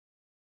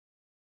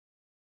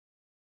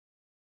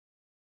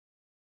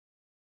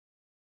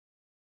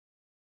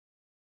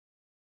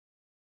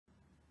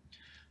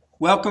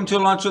Welcome to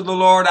Lunch with the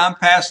Lord. I'm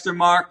Pastor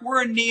Mark.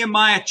 We're in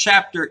Nehemiah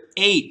chapter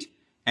 8,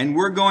 and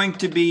we're going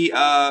to be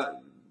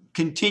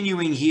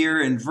continuing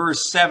here in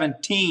verse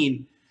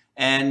 17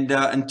 and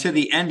until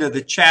the end of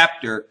the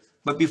chapter.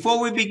 But before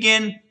we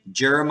begin,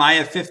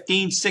 Jeremiah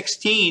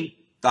 15:16,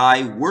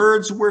 thy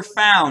words were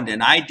found,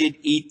 and I did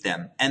eat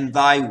them, and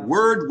thy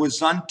word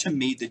was unto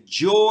me the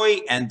joy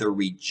and the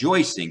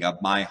rejoicing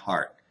of my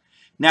heart.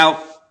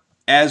 Now,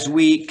 as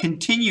we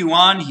continue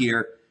on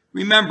here,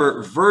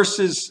 remember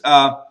verses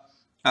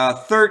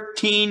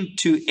 13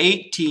 to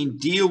 18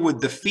 deal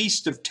with the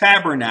Feast of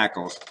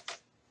Tabernacles.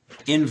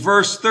 In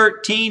verse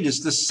 13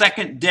 is the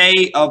second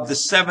day of the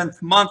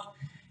seventh month,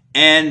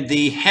 and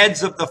the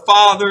heads of the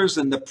fathers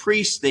and the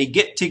priests, they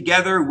get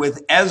together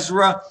with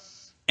Ezra,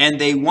 and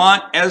they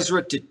want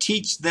Ezra to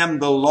teach them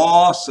the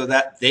law so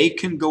that they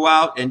can go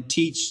out and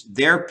teach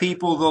their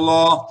people the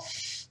law.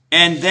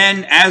 And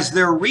then as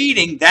they're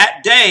reading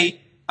that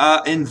day,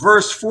 in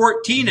verse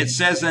 14 it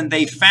says, and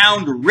they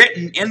found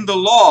written in the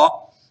law,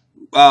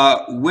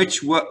 which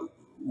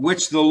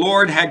the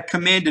Lord had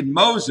commanded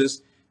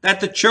Moses, that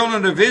the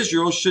children of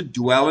Israel should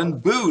dwell in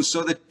booths.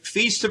 So the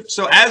feast of,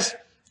 so as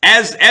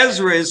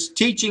Ezra is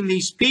teaching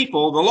these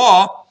people the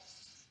law,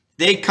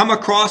 they come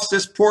across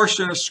this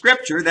portion of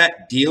scripture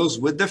that deals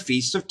with the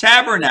Feast of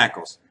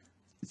Tabernacles.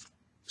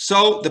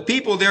 So the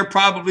people there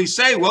probably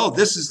say, well,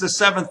 this is the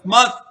seventh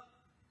month.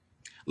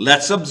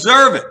 Let's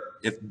observe it.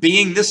 If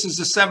being this is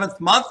the seventh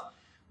month,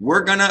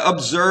 we're going to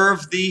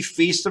observe the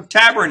Feast of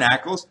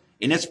Tabernacles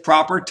in its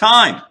proper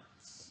time.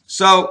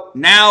 So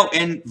now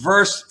in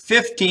verse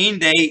 15,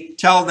 they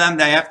tell them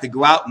they have to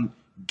go out and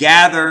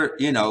gather,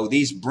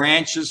 these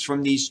branches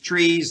from these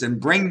trees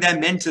and bring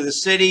them into the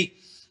city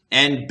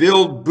and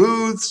build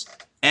booths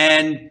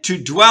and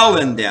to dwell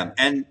in them.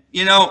 And,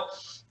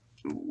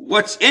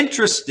 what's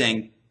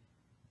interesting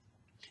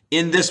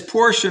in this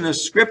portion of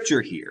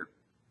scripture here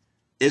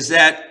is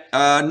that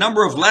a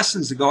number of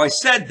lessons ago, I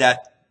said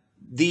that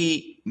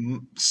the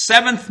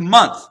seventh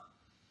month,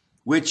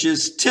 which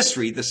is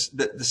Tisri,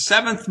 the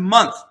seventh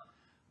month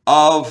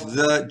of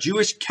the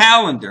Jewish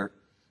calendar,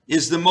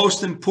 is the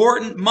most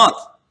important month.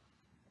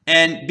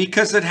 And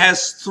because it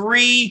has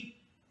three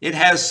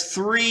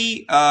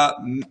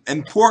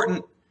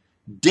important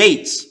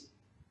dates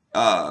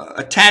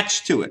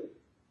attached to it.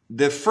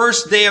 The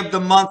first day of the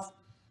month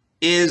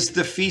is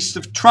the Feast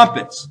of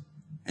Trumpets,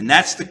 and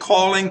that's the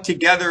calling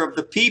together of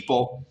the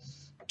people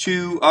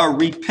to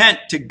repent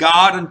to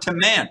God and to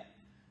man.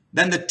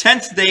 Then the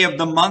 10th day of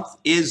the month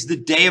is the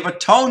Day of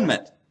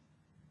Atonement,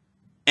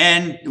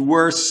 and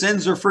where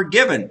sins are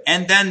forgiven.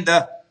 And then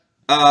the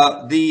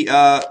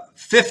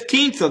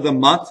 15th of the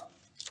month,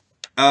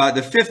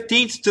 the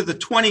 15th to the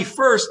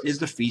 21st is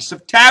the Feast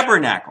of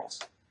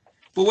Tabernacles.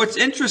 But what's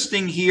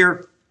interesting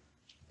here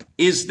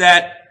is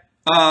that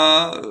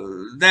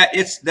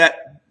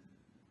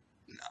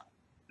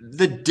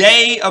the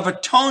Day of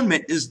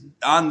Atonement is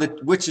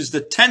which is the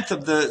 10th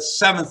of the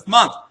seventh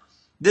month.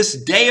 This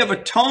Day of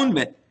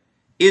Atonement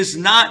is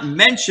not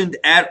mentioned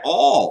at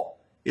all.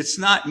 It's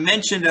not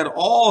mentioned at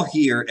all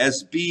here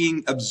as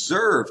being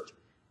observed.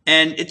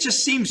 And it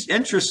just seems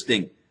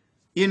interesting.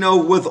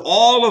 With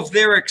all of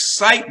their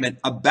excitement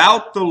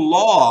about the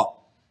law,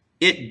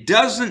 it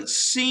doesn't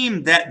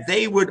seem that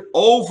they would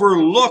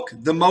overlook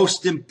the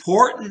most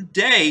important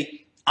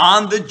day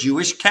on the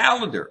Jewish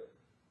calendar.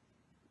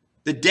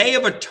 The Day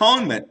of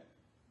Atonement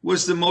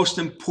was the most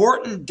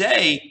important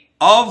day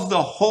of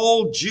the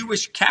whole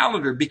Jewish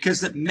calendar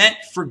because it meant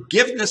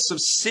forgiveness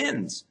of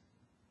sins.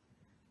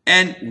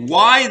 And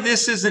why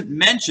this isn't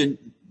mentioned,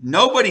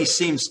 nobody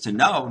seems to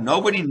know.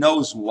 Nobody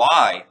knows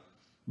why.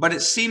 But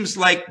it seems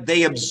like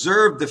they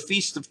observed the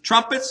Feast of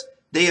Trumpets.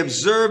 They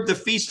observed the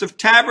Feast of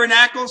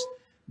Tabernacles.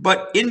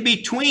 But in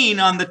between,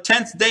 on the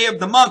 10th day of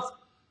the month,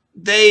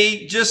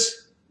 they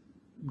just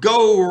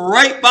go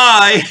right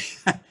by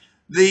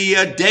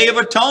the Day of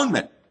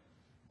Atonement.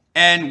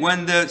 And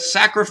when the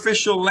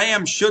sacrificial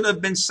lamb should have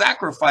been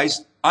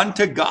sacrificed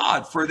unto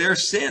God for their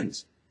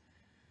sins.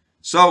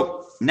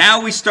 So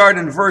now we start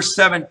in verse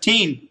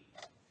 17.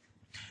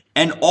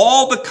 And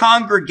all the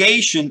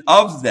congregation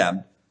of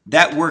them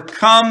that were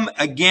come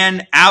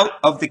again out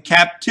of the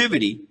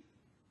captivity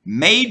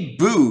made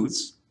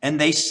booths, and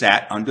they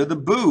sat under the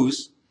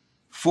booths.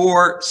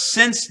 For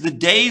since the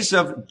days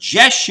of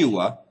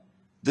Jeshua,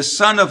 the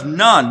son of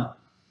Nun,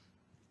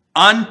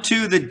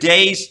 unto that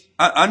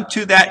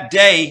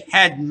day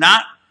had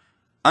not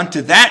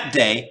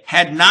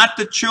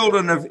the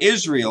children of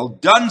Israel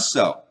done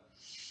so.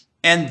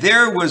 And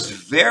there was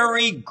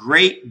very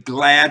great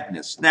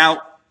gladness.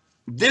 Now,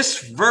 this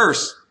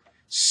verse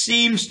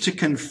seems to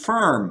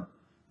confirm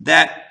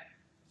that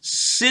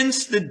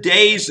since the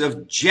days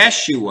of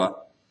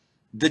Jeshua,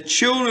 the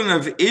children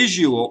of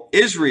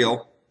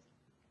Israel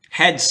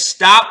had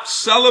stopped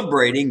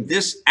celebrating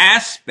this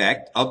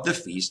aspect of the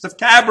Feast of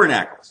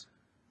Tabernacles.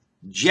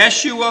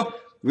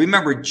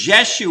 Remember,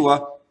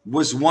 Jeshua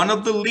was one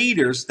of the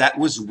leaders that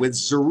was with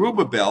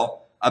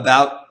Zerubbabel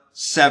about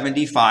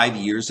 75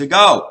 years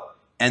ago,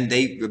 and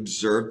they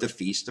observed the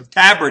Feast of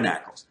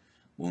Tabernacles.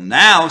 Well,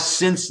 now,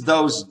 since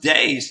those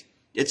days,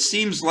 it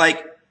seems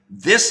like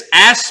this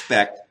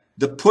aspect,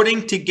 the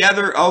putting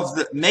together of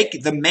the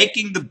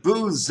making the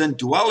booths and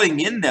dwelling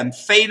in them,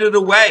 faded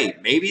away.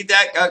 Maybe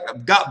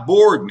that got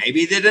bored.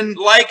 Maybe they didn't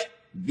like,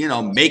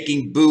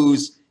 making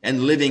booths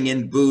and living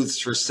in booths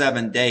for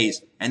 7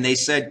 days. And they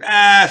said,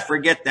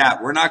 forget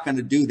that. We're not going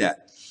to do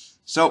that.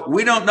 So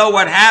we don't know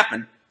what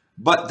happened,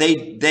 but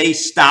they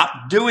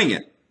stopped doing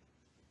it.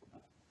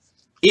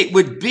 It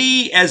would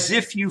be as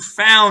if you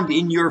found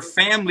in your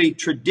family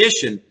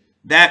tradition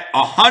that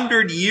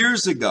 100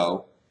 years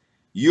ago,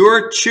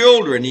 your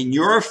children in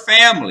your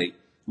family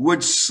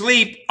would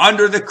sleep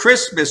under the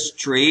Christmas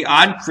tree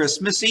on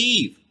Christmas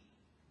Eve.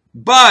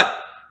 But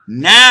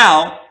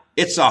now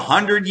it's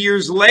 100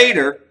 years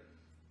later,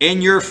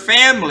 and your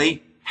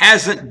family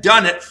hasn't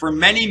done it for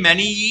many,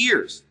 many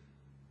years.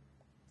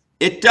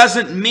 It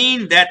doesn't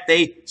mean that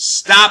they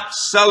stopped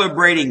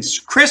celebrating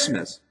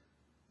Christmas,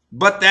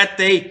 but that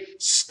they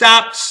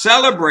stopped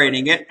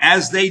celebrating it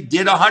as they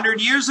did 100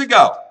 years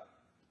ago.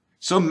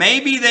 So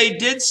maybe they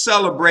did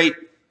celebrate,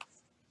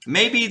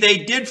 maybe they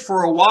did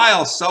for a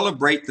while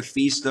celebrate the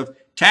Feast of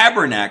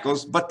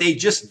Tabernacles, but they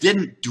just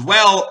didn't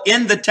dwell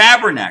in the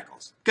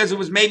tabernacles because it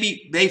was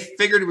maybe they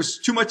figured it was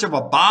too much of a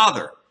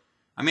bother.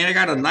 I mean, I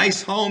got a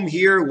nice home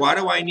here. Why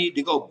do I need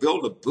to go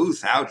build a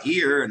booth out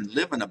here and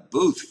live in a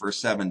booth for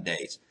 7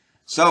 days?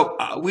 So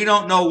we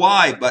don't know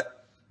why,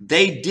 but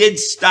they did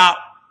stop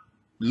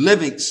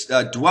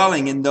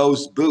dwelling in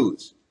those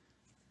booths.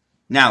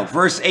 Now,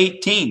 verse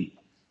 18,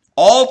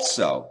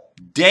 also,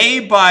 day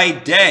by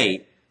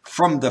day,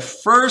 from the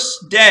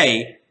first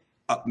day,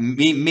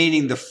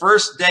 meaning the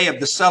first day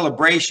of the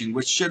celebration,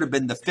 which should have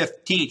been the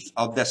 15th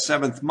of the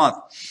 7th month,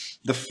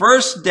 the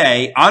first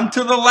day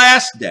unto the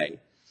last day,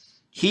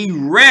 he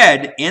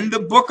read in the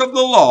book of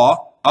the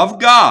law of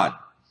God,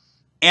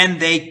 and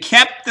they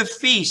kept the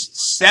feast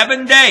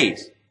 7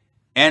 days,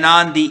 and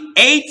on the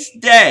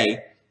 8th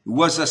day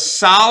was a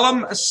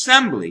solemn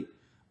assembly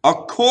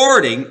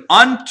according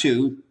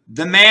unto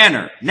the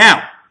manner.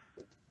 Now,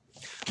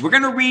 we're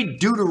going to read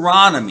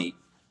Deuteronomy,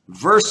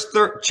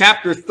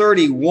 chapter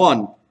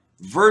 31,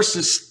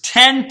 verses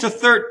 10 to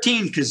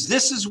 13, because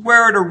this is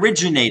where it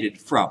originated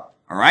from.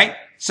 All right?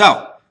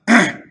 So,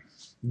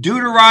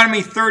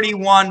 Deuteronomy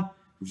 31,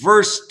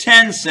 verse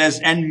 10 says,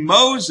 And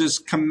Moses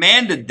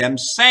commanded them,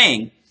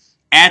 saying,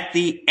 At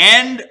the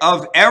end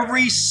of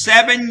every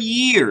 7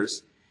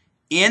 years,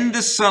 in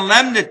the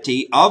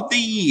solemnity of the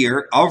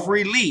year of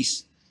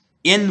release,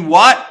 in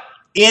what?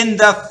 In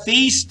the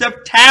Feast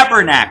of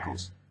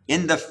Tabernacles.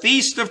 In the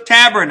Feast of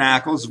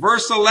Tabernacles,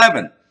 verse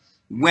 11,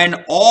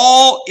 when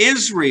all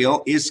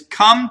Israel is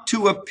come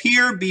to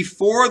appear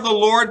before the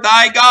Lord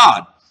thy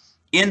God,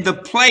 in the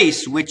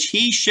place which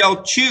he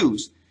shall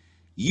choose,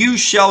 you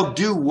shall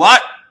do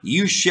what?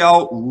 You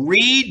shall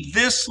read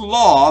this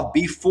law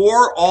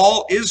before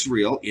all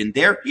Israel in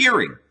their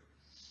hearing.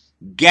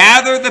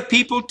 Gather the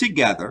people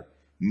together,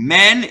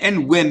 men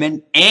and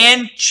women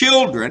and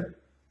children,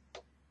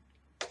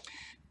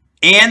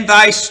 and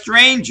thy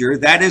stranger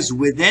that is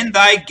within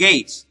thy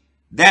gates,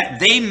 that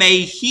they may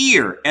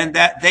hear and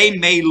that they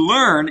may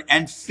learn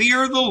and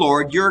fear the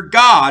Lord your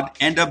God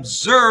and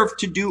observe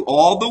to do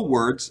all the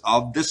words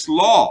of this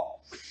law,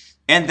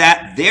 and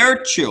that their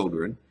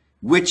children,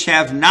 which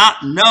have not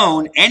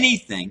known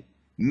anything,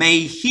 may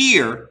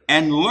hear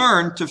and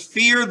learn to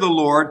fear the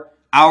Lord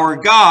our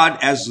God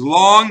as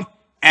long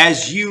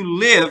as you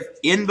live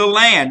in the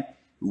land,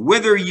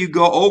 whither you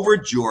go over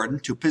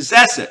Jordan to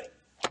possess it.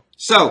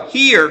 So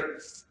here,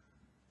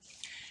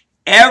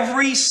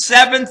 every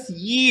 7th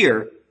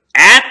year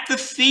at the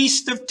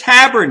Feast of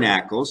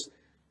Tabernacles,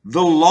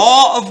 the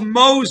law of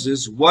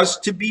Moses was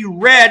to be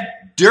read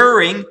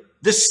during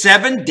the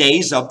 7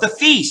 days of the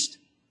feast.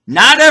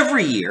 Not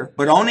every year,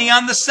 but only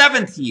on the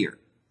 7th year.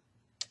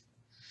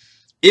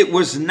 It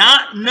was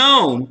not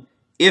known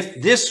if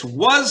this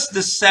was the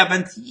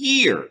 7th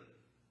year,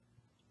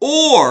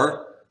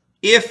 or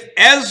if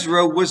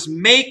Ezra was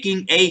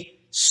making a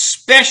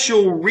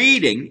special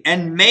reading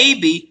and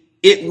maybe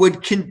it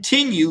would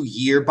continue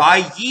year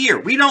by year.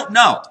 We don't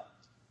know.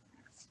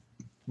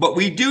 But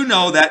we do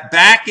know that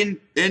back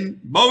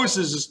in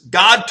Moses,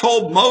 God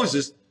told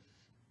Moses,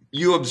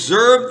 you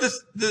observe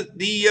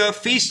the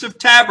Feast of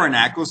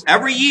Tabernacles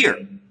every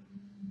year.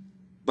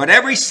 But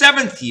every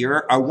 7th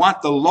year, I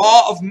want the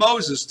law of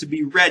Moses to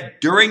be read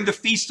during the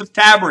Feast of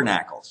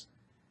Tabernacles.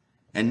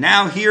 And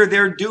now here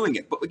they're doing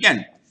it. But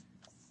again,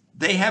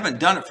 they haven't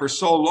done it for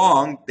so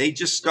long. They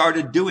just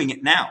started doing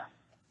it now.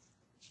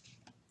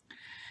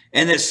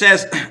 And it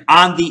says,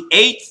 on the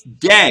 8th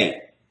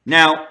day.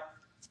 Now,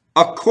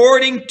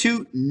 according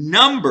to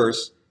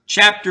Numbers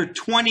chapter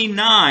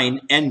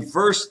 29 and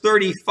verse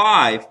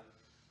 35,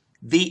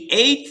 the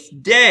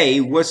 8th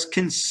day was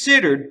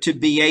considered to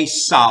be a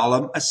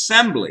solemn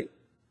assembly.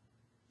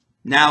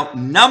 Now,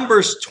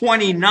 Numbers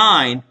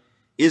 29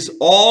 is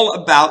all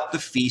about the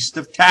Feast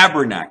of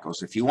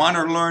Tabernacles. If you want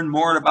to learn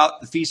more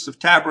about the Feast of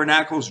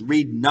Tabernacles,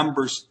 read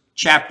Numbers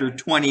chapter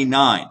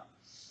 29.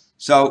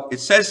 So it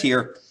says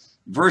here,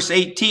 Verse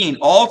 18,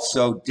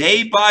 also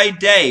day by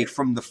day,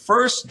 from the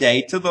first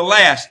day to the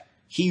last,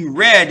 he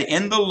read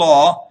in the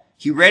law,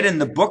 he read in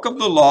the book of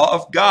the law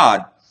of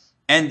God.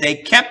 And they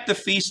kept the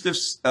feast of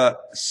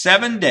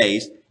 7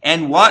 days.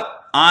 And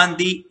what? On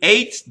the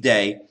 8th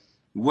day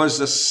was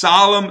a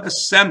solemn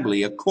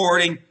assembly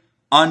according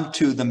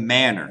unto the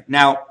manner.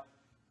 Now,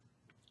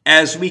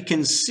 as we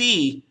can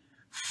see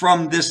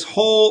from this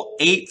whole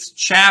 8th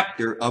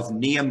chapter of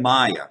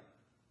Nehemiah,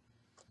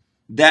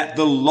 that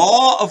the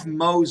law of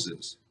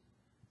Moses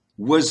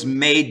was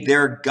made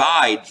their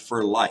guide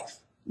for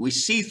life. We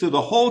see through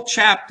the whole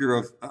chapter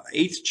of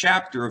 8th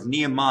chapter of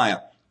Nehemiah,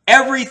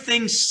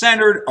 everything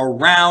centered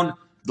around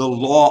the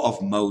law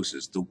of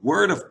Moses, the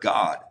word of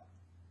God.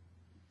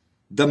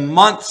 The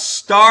month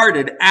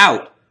started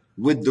out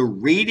with the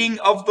reading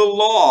of the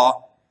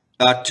law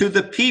to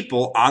the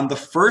people on the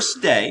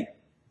first day.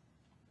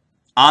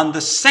 On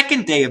the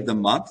second day of the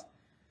month,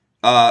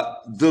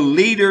 the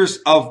leaders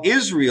of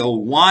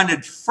Israel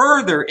wanted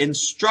further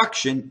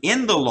instruction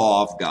in the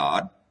law of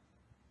God.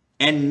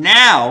 And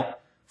now,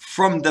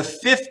 from the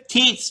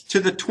 15th to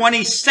the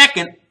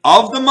 22nd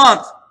of the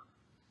month,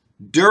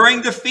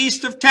 during the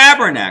Feast of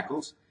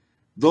Tabernacles,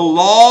 the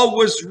law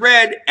was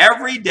read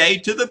every day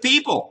to the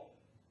people.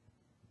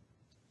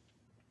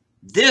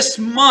 This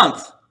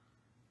month,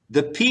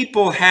 the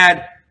people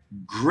had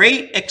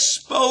great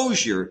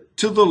exposure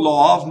to the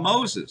law of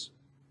Moses.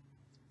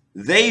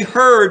 They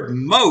heard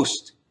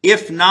most,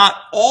 if not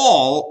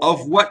all,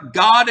 of what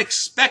God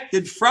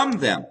expected from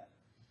them,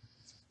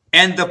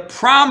 and the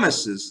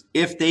promises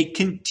if they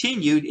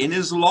continued in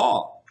his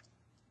law.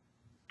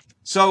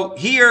 So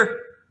here,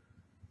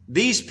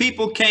 these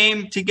people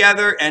came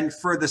together, and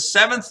for the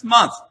 7th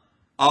month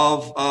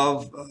of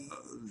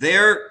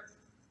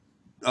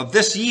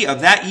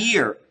that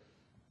year,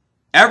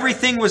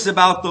 everything was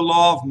about the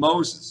law of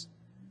Moses.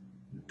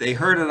 They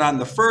heard it on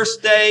the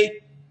first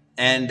day,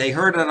 and they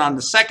heard it on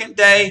the second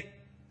day,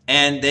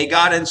 and they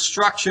got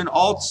instruction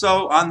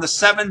also on the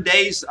 7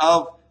 days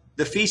of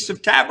the Feast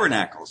of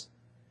Tabernacles.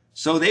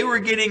 So they were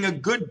getting a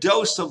good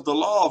dose of the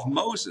law of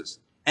Moses,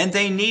 and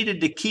they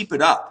needed to keep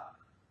it up.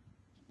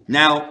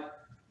 Now,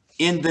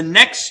 in the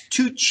next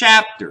 2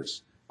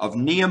 chapters of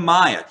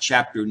Nehemiah,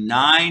 chapter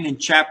 9 and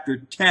chapter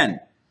 10,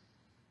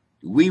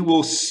 we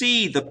will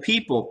see the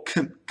people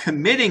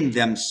committing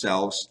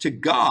themselves to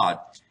God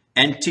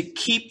and to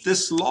keep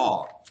this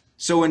law.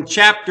 So in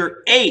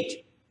chapter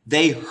 8,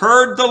 they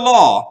heard the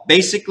law.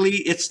 Basically,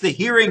 it's the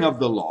hearing of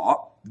the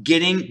law,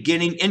 getting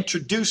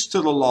introduced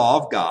to the law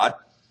of God.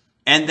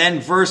 And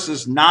then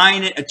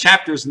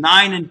chapters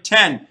 9 and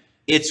 10,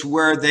 it's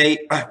where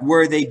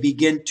they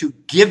begin to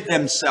give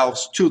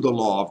themselves to the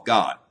law of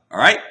God. All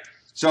right?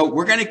 So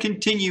we're going to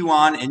continue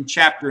on in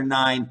chapter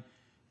 9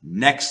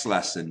 next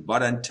lesson.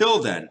 But until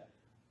then,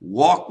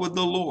 walk with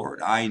the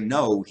Lord. I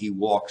know he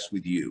walks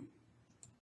with you.